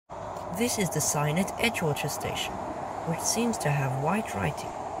This is the sign at Edgewater Station, which seems to have white writing.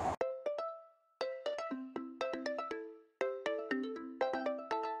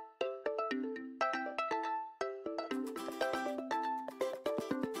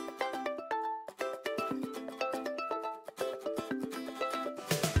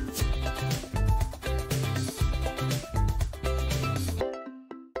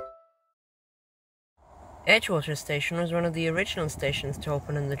 Edgewater Station was one of the original stations to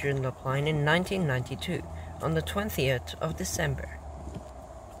open on the Joondalup line in 1992, on the 20th of December.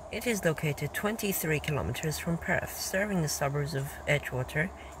 It is located 23 kilometers from Perth, serving the suburbs of Edgewater,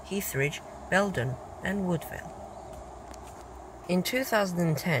 Heathridge, Belden and Woodvale. In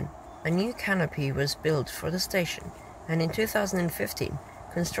 2010, a new canopy was built for the station, and in 2015,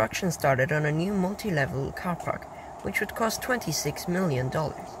 construction started on a new multi-level car park, which would cost $26 million.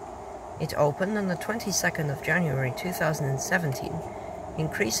 It opened on the 22nd of January 2017,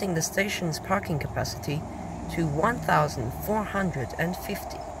 increasing the station's parking capacity to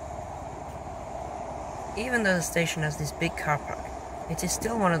 1,450. Even though the station has this big car park, it is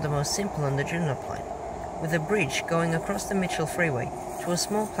still one of the most simple on the Joondalup line, with a bridge going across the Mitchell Freeway to a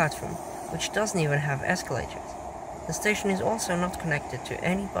small platform which doesn't even have escalators. The station is also not connected to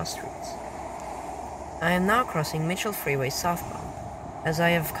any bus routes. I am now crossing Mitchell Freeway southbound, as I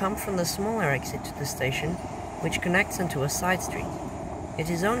have come from the smaller exit to the station, which connects into a side street. It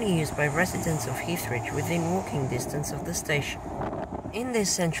is only used by residents of Heathridge within walking distance of the station. In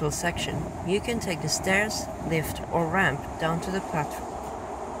this central section, you can take the stairs, lift or ramp down to the platform.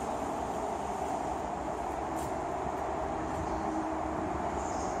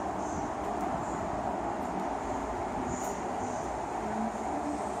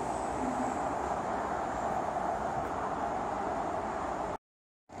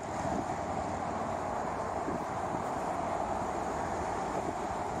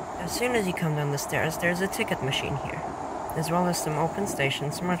 As soon as you come down the stairs, there's a ticket machine here, as well as some open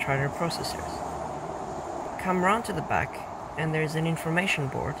station smart rider processors. Come round to the back, and there's an information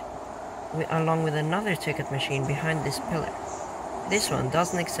board, along with another ticket machine behind this pillar. This one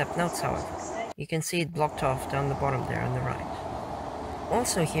doesn't accept notes, however. You can see it blocked off down the bottom there on the right.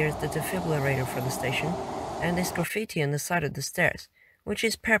 Also here is the defibrillator for the station, and this graffiti on the side of the stairs, which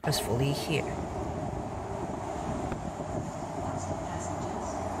is purposefully here.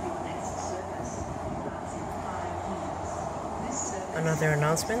 Another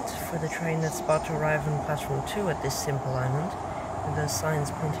announcement for the train that's about to arrive on platform 2 at this simple island, with the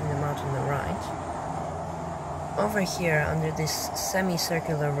signs pointing them out on the right. Over here, under this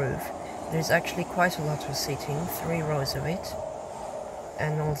semicircular roof, there's actually quite a lot of seating, 3 rows of it,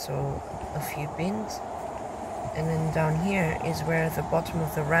 and also a few bins. And then down here is where the bottom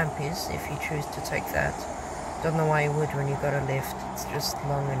of the ramp is, if you choose to take that. Don't know why you would when you got a lift, it's just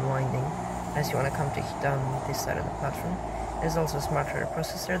long and winding, as you want to come down this side of the platform. There's also a smart rider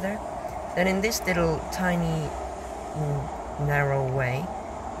processor there. Then in this little tiny narrow way,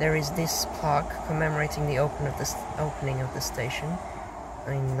 there is this plaque commemorating the opening of the station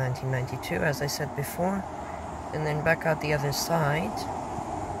in 1992, as I said before. And then back out the other side,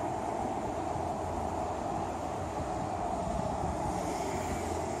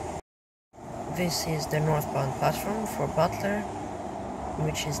 this is the northbound platform for Butler,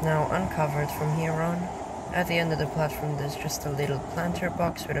 which is now uncovered from here on. At the end of the platform there's just a little planter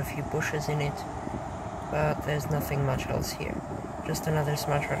box with a few bushes in it, but there's nothing much else here. Just another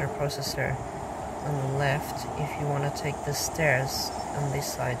smart rider processor on the left if you want to take the stairs on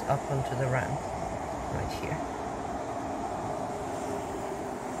this side up onto the ramp, right here.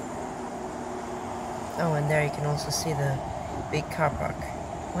 Oh, and there you can also see the big car park.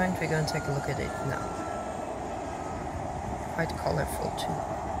 Why don't we go and take a look at it now? Quite colorful too.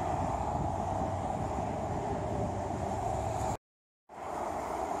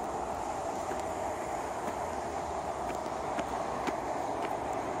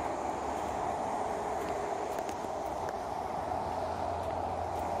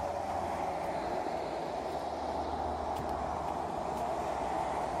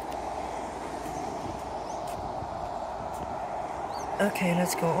 Okay,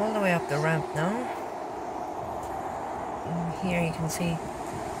 let's go all the way up the ramp now. And here you can see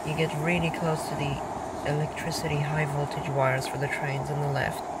you get really close to the electricity high voltage wires for the trains on the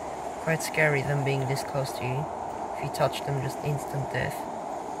left. Quite scary them being this close to you. If you touch them, just instant death.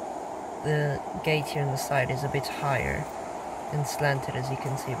 The gate here on the side is a bit higher and slanted, as you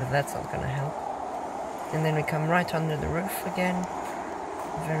can see, but that's not gonna help. And then we come right under the roof again,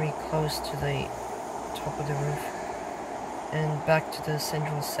 very close to the top of the roof. And back to the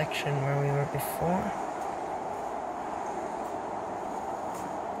central section where we were before.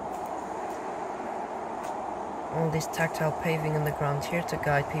 all this tactile paving on the ground here to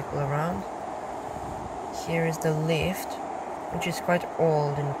guide people around. Here is the lift, which is quite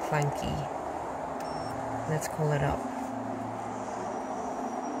old and clanky. Let's call it up.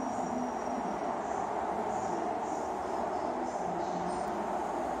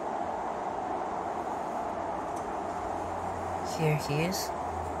 Here he is.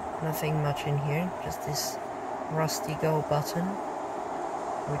 Nothing much in here, just this rusty go button,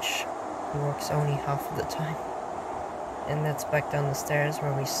 which works only half of the time. And that's back down the stairs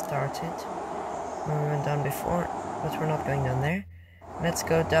where we started, when we went down before, but we're not going down there. Let's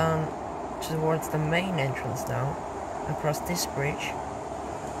go down towards the main entrance now, across this bridge.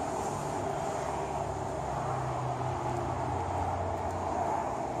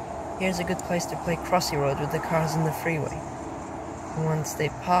 Here's a good place to play Crossy Road with the cars in the freeway. Once they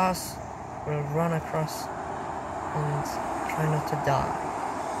pass, we'll run across and try not to die.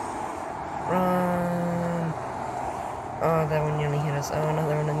 Run! Oh, that one nearly hit us. Oh,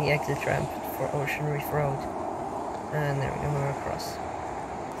 another one on the exit ramp for Ocean Reef Road. And there we go, we're across.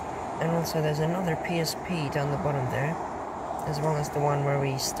 And also there's another PSP down the bottom there, as well as the one where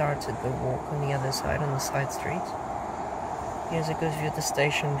we started the walk on the other side, on the side street. Here's a good view of the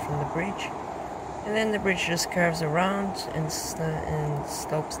station from the bridge. And then the bridge just curves around and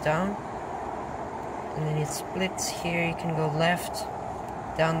slopes down. And then it splits here. You can go left,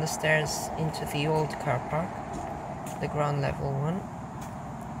 down the stairs into the old car park, the ground level one.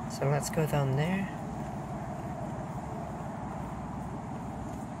 So let's go down there.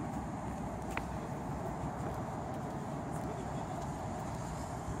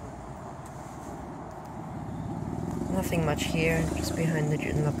 Nothing much here, just behind the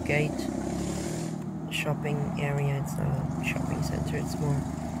Joondalup gate. Shopping area. It's not a shopping center, it's more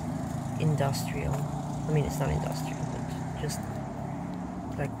industrial. I mean, it's not industrial, but just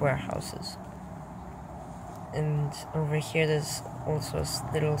like warehouses. And over here there's also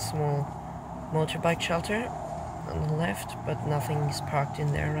a little small motorbike shelter on the left, but nothing is parked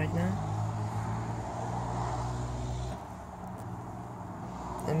in there right now.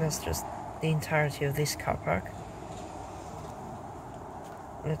 And that's just the entirety of this car park.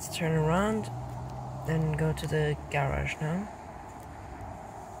 Let's turn around and go to the garage now.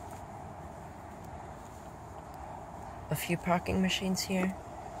 A few parking machines here.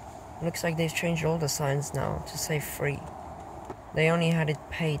 Looks like they've changed all the signs now to say free. They only had it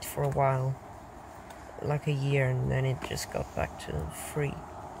paid for a while, like a year, and then it just got back to free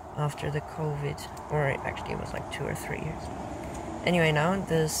after the COVID, or actually it was like 2 or 3 years. Anyway, now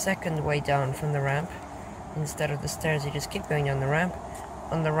the second way down from the ramp, instead of the stairs, you just keep going down the ramp.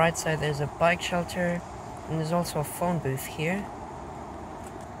 On the right side there's a bike shelter, and there's also a phone booth here.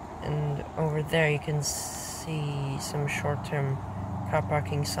 And over there you can see some short-term car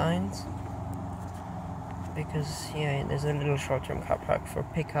parking signs. Because, yeah, there's a little short-term car park for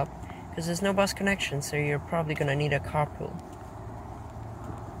pickup. Because there's no bus connection, so you're probably gonna need a carpool.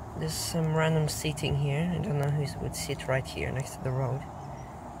 There's some random seating here. I don't know who would sit right here next to the road.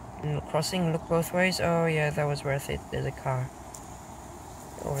 And crossing, look both ways. Oh yeah, that was worth it. There's a car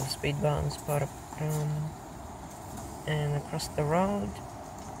over the speed bumps, and across the road.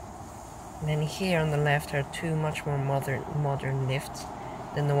 And then here on the left are two much more modern lifts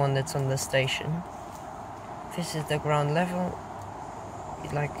than the one that's on the station. This is the ground level,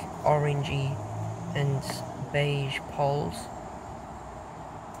 it's like orangey and beige poles.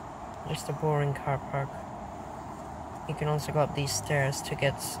 Just a boring car park. You can also go up these stairs to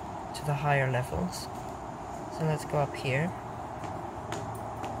get to the higher levels. So let's go up here.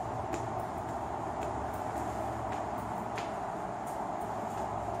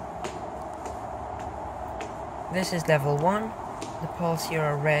 This is level 1. The poles here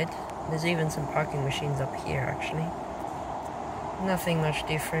are red. There's even some parking machines up here actually. Nothing much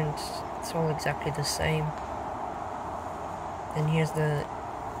different. It's all exactly the same. And here's the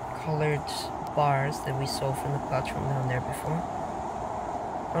colored bars that we saw from the platform down there before.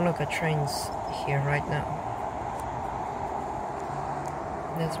 Oh look, a train's here right now.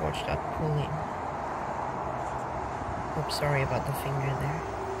 Let's watch that pull in. Oops, sorry about the finger there.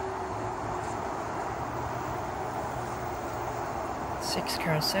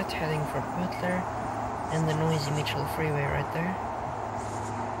 6-car set heading for Butler, and the noisy Mitchell Freeway right there.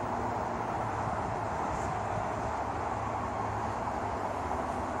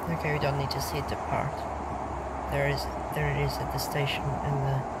 Okay, we don't need to see it depart. There it is at the station and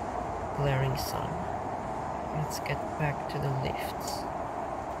the glaring sun. Let's get back to the lifts.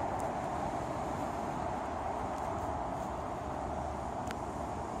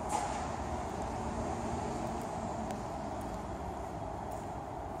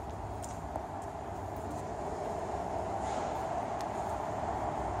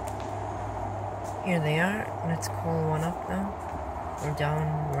 Here they are. Let's call one up now, or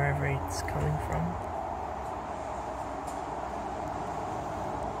down, wherever it's coming from.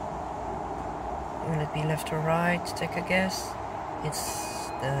 Will it be left or right? Take a guess. It's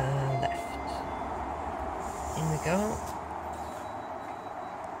the left. In we go.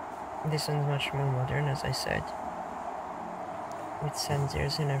 This one's much more modern, as I said, with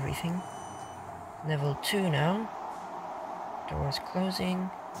sensors and everything. Level 2 now. Doors closing.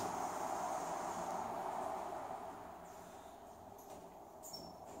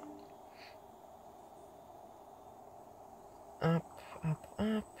 Up, up,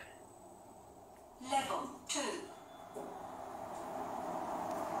 up. Level 2.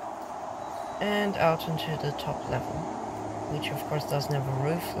 And out into the top level, which of course doesn't have a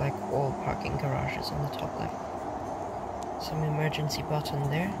roof like all parking garages on the top level. Some emergency button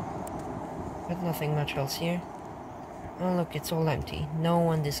there, but nothing much else here. Oh look, it's all empty. No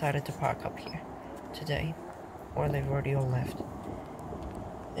one decided to park up here today, or they've already all left.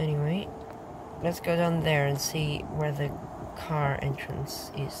 Anyway, let's go down there and see where the car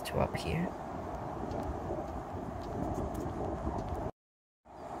entrance is to up here.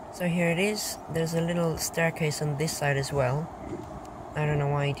 So here it is. There's a little staircase on this side as well. I don't know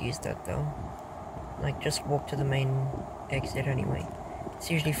why I'd use that though. Like, just walk to the main exit anyway.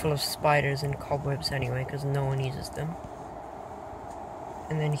 It's usually full of spiders and cobwebs anyway, because no one uses them.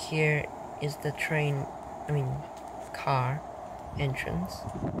 And then here is the car entrance.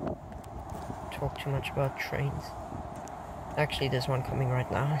 Talk too much about trains. Actually, there's one coming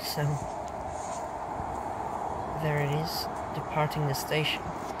right now, so... There it is, departing the station.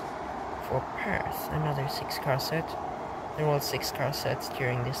 For Perth, another 6-car set. There were all 6-car sets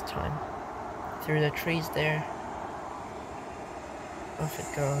during this time. Through the trees there. Off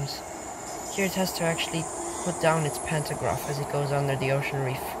it goes. Here it has to actually put down its pantograph as it goes under the Ocean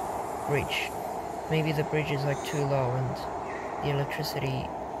Reef Bridge. Maybe the bridge is like too low and the electricity,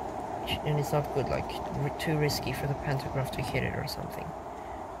 and it's not good, like too risky for the pantograph to hit it or something.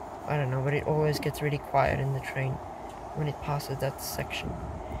 I don't know, but it always gets really quiet in the train when it passes that section.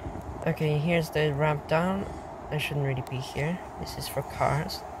 Okay, here's the ramp down. I shouldn't really be here. This is for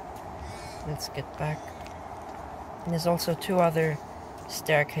cars. Let's get back. And there's also 2 other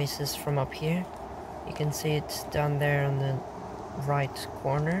staircases from up here. You can see it down there on the right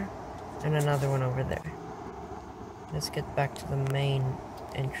corner, and another one over there. Let's get back to the main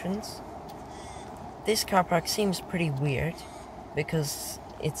entrance. This car park seems pretty weird because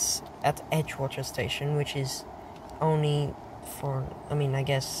it's at Edgewater Station, which is only for, I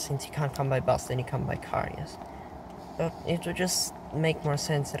guess since you can't come by bus, then you come by car, yes. But it would just make more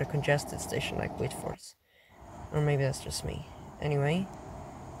sense at a congested station like Whitford's. Or maybe that's just me. Anyway.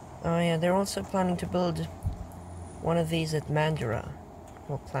 Oh yeah, they're also planning to build one of these at Mandurah.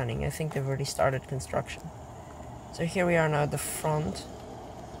 Well, planning. I think they've already started construction. So here we are now at the front.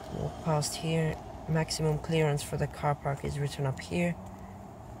 Walk past here. Maximum clearance for the car park is written up here.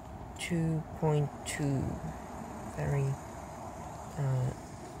 2.2. Very,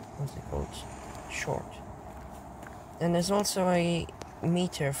 what's it called? Short. And there's also a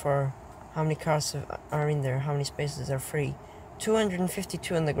meter for how many cars are in there, how many spaces are free.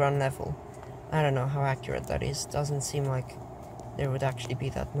 252 on the ground level. I don't know how accurate that is. Doesn't seem like there would actually be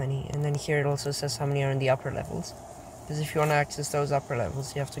that many. And then here it also says how many are in the upper levels. Because if you want to access those upper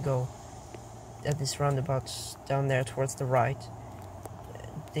levels, you have to go at this roundabout down there towards the right.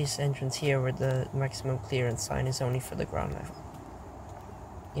 This entrance here where the maximum clearance sign is only for the ground level.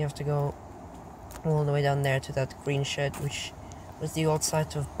 You have to go all the way down there to that green shed, which was the old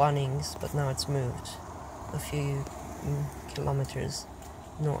site of Bunnings, but now it's moved a few kilometers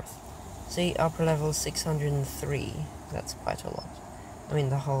north. See, upper level 603, that's quite a lot.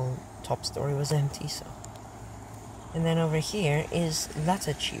 The whole top story was empty, so. And then over here is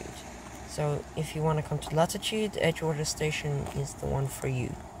Latitude. So if you want to come to Latitude, Edgewater Station is the one for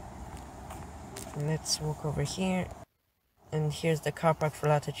you. Let's walk over here. And here's the car park for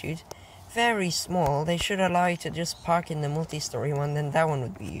Latitude. Very small. They should allow you to just park in the multi-story one, then that one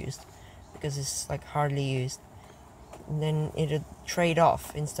would be used. Because it's like hardly used. And then it would trade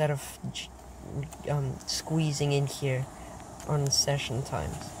off instead of squeezing in here on session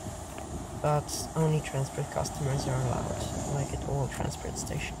times. But only transport customers are allowed, like at all transport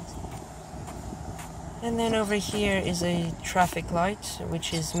stations. And then over here is a traffic light,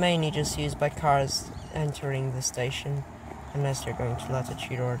 which is mainly just used by cars entering the station, unless you're going to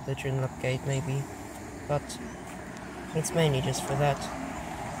Latitude or the Joondalup gate maybe, but it's mainly just for that.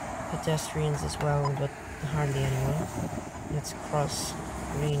 Pedestrians as well, but hardly anyone. Let's cross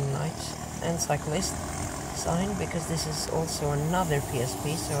green light, and cyclists. sign, because this is also another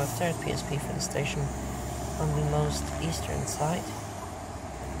PSP, so a third PSP for the station on the most eastern side.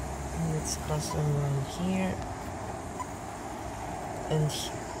 And let's cross around here. And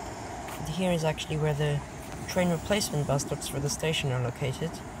here is actually where the train replacement bus stops for the station are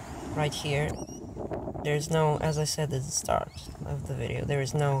located. Right here. There's no, as I said at the start of the video, there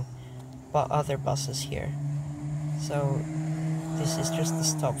is no other buses here. So this is just the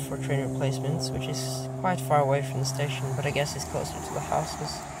stop for train replacements, which is quite far away from the station, but I guess it's closer to the houses,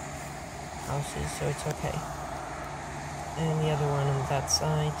 so it's okay. And the other one on that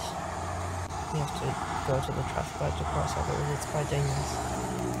side, you have to go to the traffic light to cross, otherwise it's quite dangerous.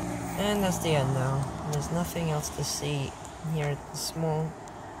 And that's the end now. There's nothing else to see here at the small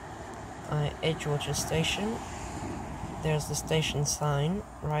Edgewater Station. There's the station sign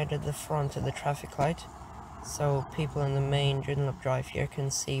right at the front of the traffic light, so people in the main Joondalup drive here can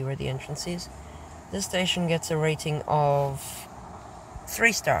see where the entrance is. This station gets a rating of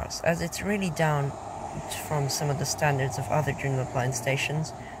 3 stars, as it's really down from some of the standards of other Joondalup line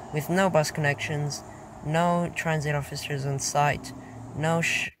stations, with no bus connections, no transit officers on site, no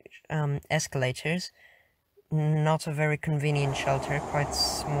escalators, not a very convenient shelter, quite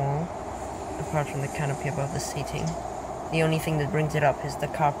small, apart from the canopy above the seating. The only thing that brings it up is the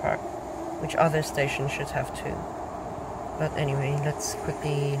car park, which other stations should have too. But anyway, let's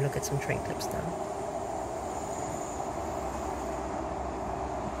quickly look at some train clips now.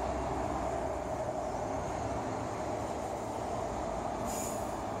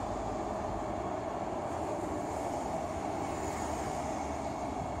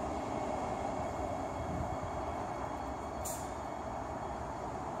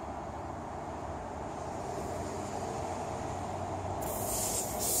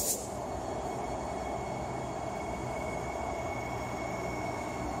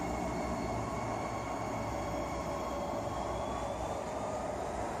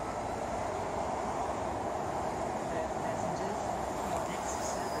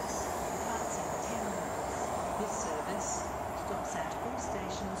 This service stops at all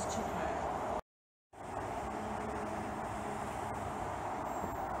stations to Perth.